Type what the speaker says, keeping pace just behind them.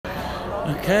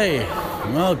Okay,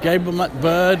 well, Gabriel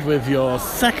McBird with your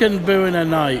second boo in a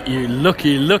night, you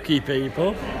lucky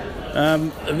people.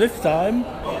 This time,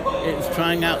 it's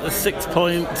trying out the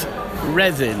 6-point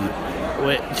Resin,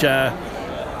 which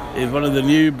is one of the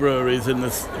new breweries one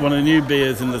of the new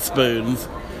beers in the spoons.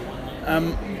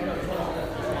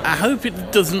 I hope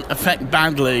it doesn't affect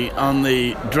badly on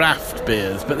the draft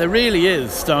beers, but there really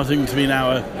is starting to be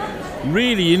now a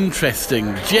really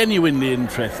interesting, genuinely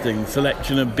interesting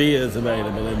selection of beers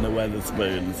available in the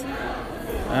Wetherspoons.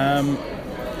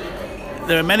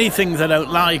 There are many things I don't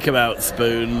like about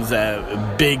spoons. They're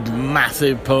big,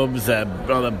 massive pubs, they're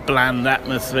rather bland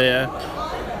atmosphere.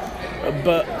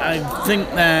 But I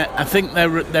think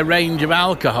their range of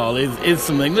alcohol is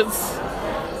something that's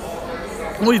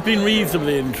always been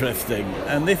reasonably interesting,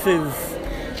 and this is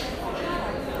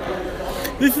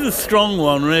a strong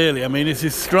one, really. I mean, this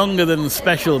is stronger than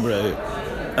Special Brew.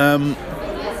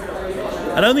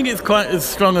 I don't think it's quite as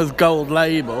strong as Gold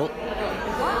Label,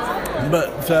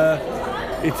 but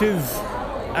it is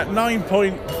at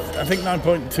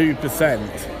 9.2%,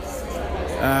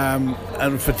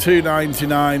 and for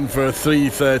 $2.99 for a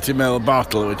 330ml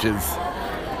bottle, which is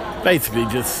basically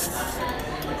just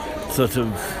sort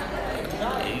of,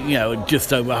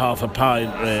 just over half a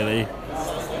pint, really.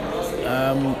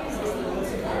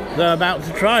 They're about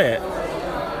to try it.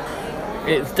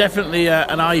 It's definitely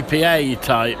an IPA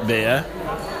type beer.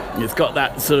 It's got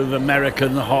that sort of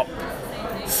American hop,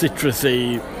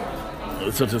 citrusy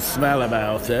sort of smell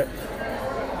about it.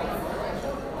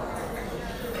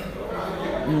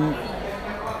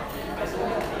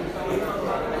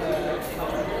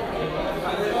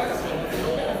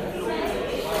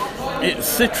 It's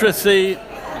citrusy.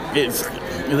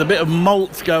 There's a bit of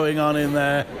malt going on in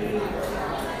there,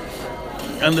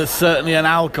 and there's certainly an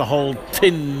alcohol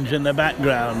tinge in the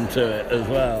background to it as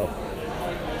well.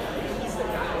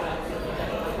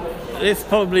 This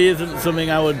probably isn't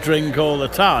something I would drink all the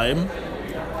time,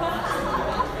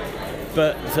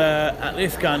 but at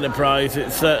this kind of price,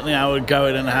 it's certainly I would go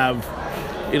in and have,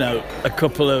 a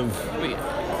couple of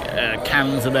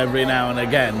cans of every now and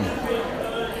again.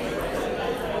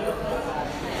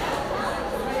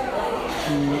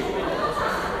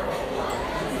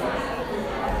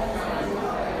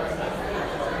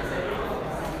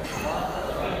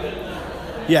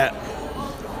 Yeah,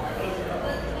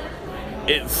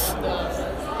 it's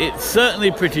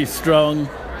certainly pretty strong.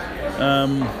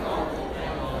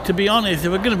 To be honest,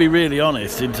 if we're going to be really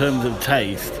honest in terms of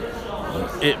taste,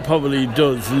 it probably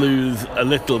does lose a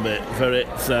little bit for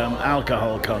its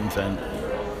alcohol content.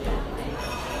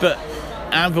 But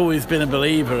I've always been a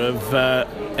believer of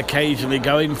occasionally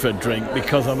going for a drink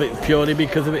purely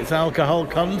because of its alcohol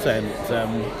content.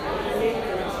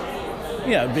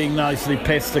 Being nicely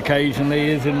pissed occasionally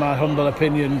is, in my humble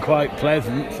opinion, quite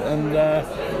pleasant, and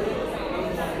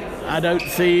I don't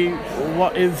see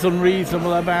what is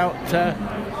unreasonable about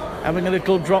having a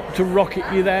little drop to rocket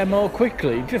you there more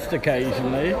quickly, just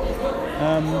occasionally.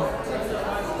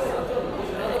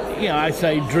 I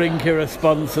say drink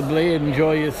irresponsibly,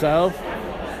 enjoy yourself,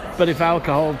 but if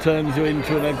alcohol turns you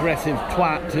into an aggressive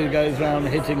twat who goes around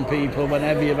hitting people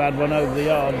whenever you've had one over the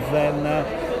odds, then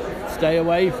stay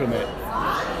away from it.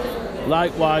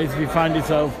 Likewise, if you find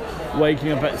yourself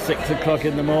waking up at 6 o'clock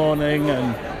in the morning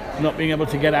and not being able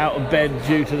to get out of bed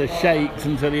due to the shakes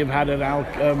until you've had a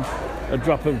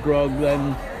drop of grog,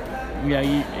 then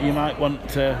you might want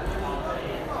to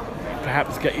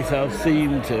perhaps get yourself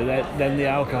seen to. Then the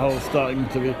alcohol's starting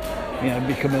to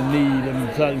become a need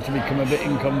and starting to become a bit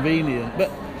inconvenient. But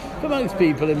for most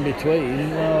people in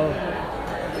between, well,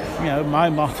 my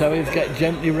motto is get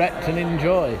gently wrecked and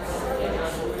enjoy.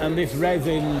 And this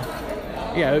Resin,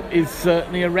 is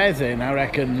certainly a Resin. I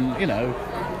reckon,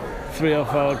 3 or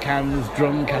 4 cans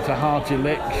drunk at a hearty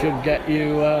lick should get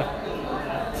you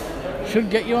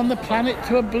on the planet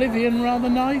to oblivion rather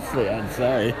nicely, I'd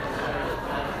say.